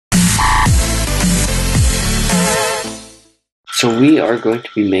So we are going to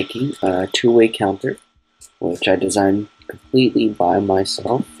be making a two-way counter, which I designed completely by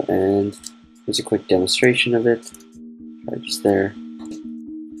myself, and here's a quick demonstration of it. Charge there.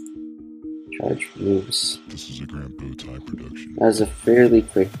 Charge moves. This is a Grand Bow Tie production. Has a fairly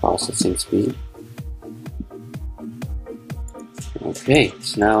quick processing speed. Okay,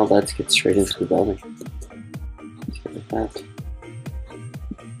 so now let's get straight into the building. Let's get with that.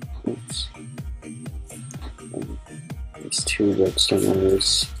 Oops. There's two redstone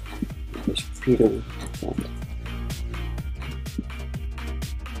wires. There's repeater.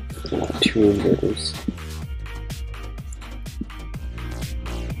 Two inverters.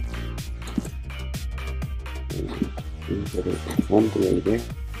 Inverter with one delay there.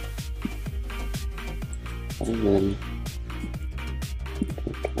 And then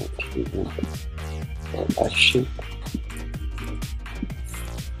that shape.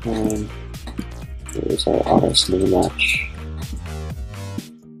 And there's our auto slinger match.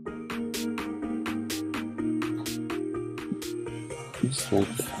 Just like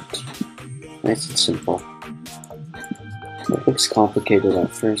that. Nice and simple. It looks complicated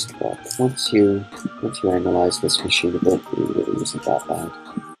at first, but once you analyze this machine a bit, it really isn't that bad.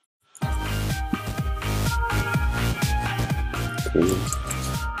 Okay.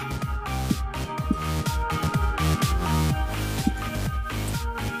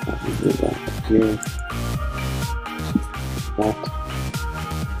 Do that here, that,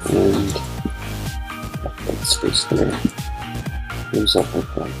 and that space there moves up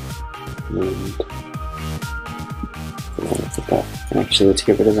like that, and put that. Actually, let's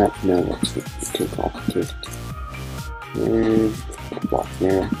get rid of that for now. That's too complicated. And block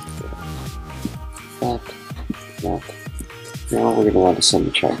there, that. Now we're going to want to send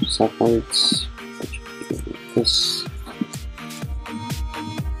the charges upwards. Like this.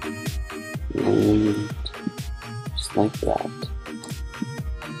 And just like that.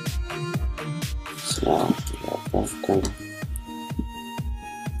 So now we have that done.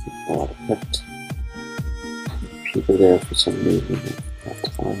 I'll put people there for some reason. That's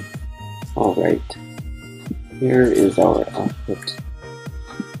fine. Alright. Here is our output.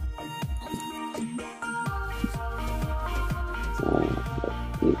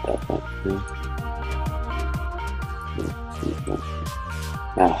 Leave that back there.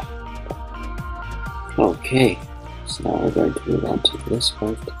 Okay, so now we're going to move on to this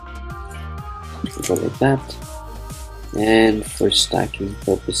part. Go like that. And for stacking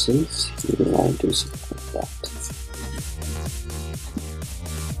purposes, we want to do something like that.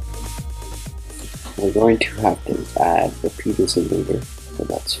 We're going to have to add repeaters in later, so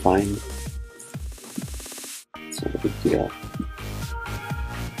that's fine. It's not a big deal.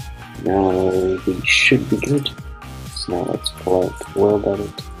 Now we should be good. So now let's pull out the world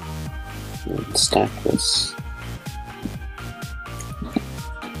edit and stack this.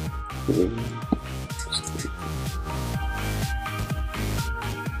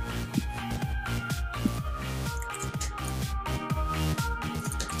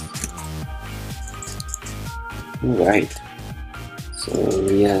 Alright, so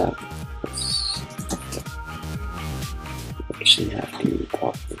yeah, let's actually have to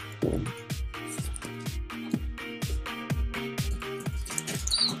copy it.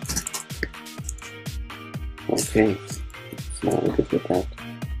 Okay, so now we're good with that.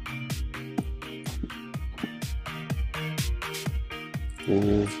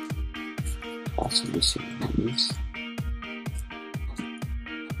 Possibly some these.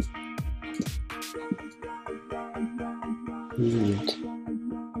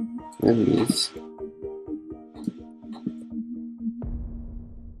 And these.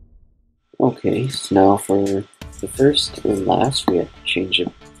 Okay, so now for the first and last, we have to change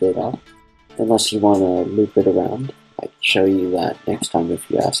a bit up. Unless you want to loop it around, I can show you that next time if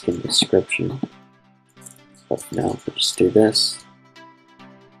you ask in the description. But for now, we'll just do this.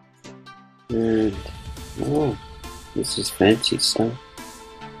 And, oh, this is fancy stuff.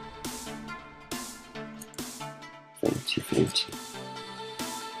 Fancy.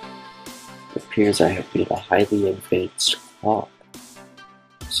 It appears I have made a highly advanced clock.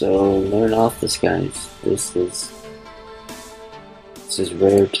 So learn off this, guys. This is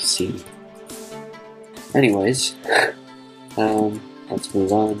rare to see. Anyways, let's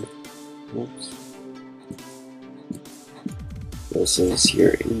move on. Oops. This is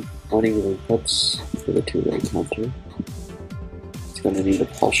your running inputs for the two-way counter. It's going to need a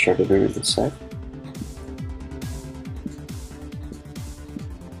pulse generator in a sec.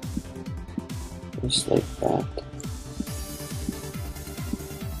 Just like that.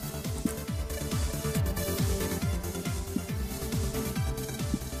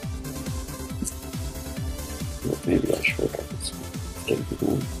 Maybe I should have done this. everything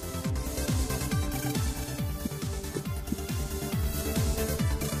on.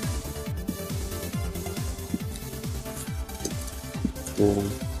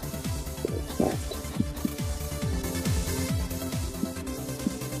 Perfect.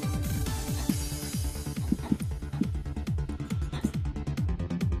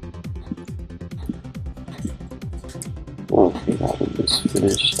 Okay, that one is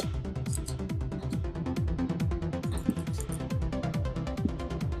finished.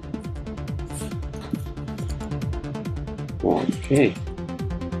 Okay,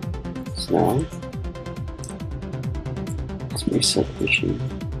 so now let's reset the machine.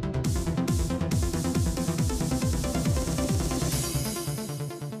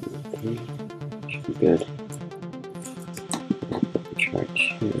 Okay, should be good. I'll put the charge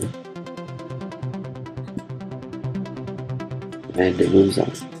here. And it moves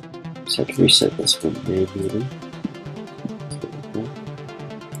on. So I have to reset this one manually.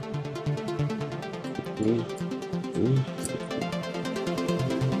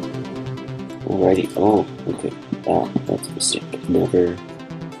 Alrighty, oh, okay, that's a mistake. Never,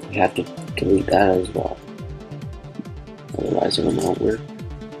 we have to delete that as well. Otherwise it will not work.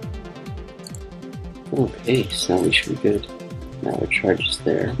 Okay, so now we should be good. Now our charge is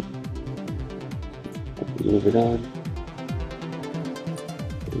there. Move it on.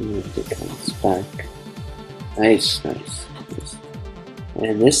 And it comes back. Nice.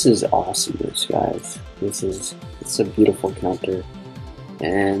 And this is awesomeness, guys. It's a beautiful counter.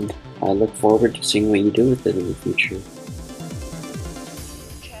 And I look forward to seeing what you do with it in the future.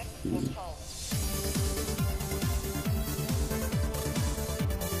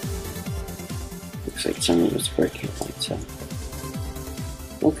 Looks like someone was breaking lights out.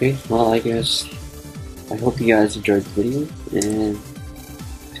 Okay, well I guess I hope you guys enjoyed the video, and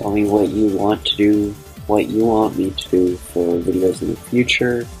tell me what you want to do, what you want me to do for videos in the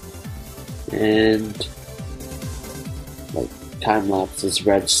future, and like time lapses,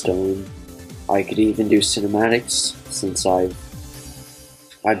 redstone. I could even do cinematics, since I've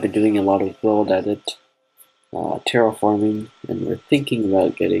been doing a lot of world edit, terraforming, and we're thinking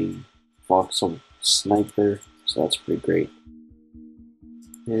about getting voxel sniper, so that's pretty great.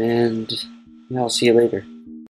 And yeah, I'll see you later.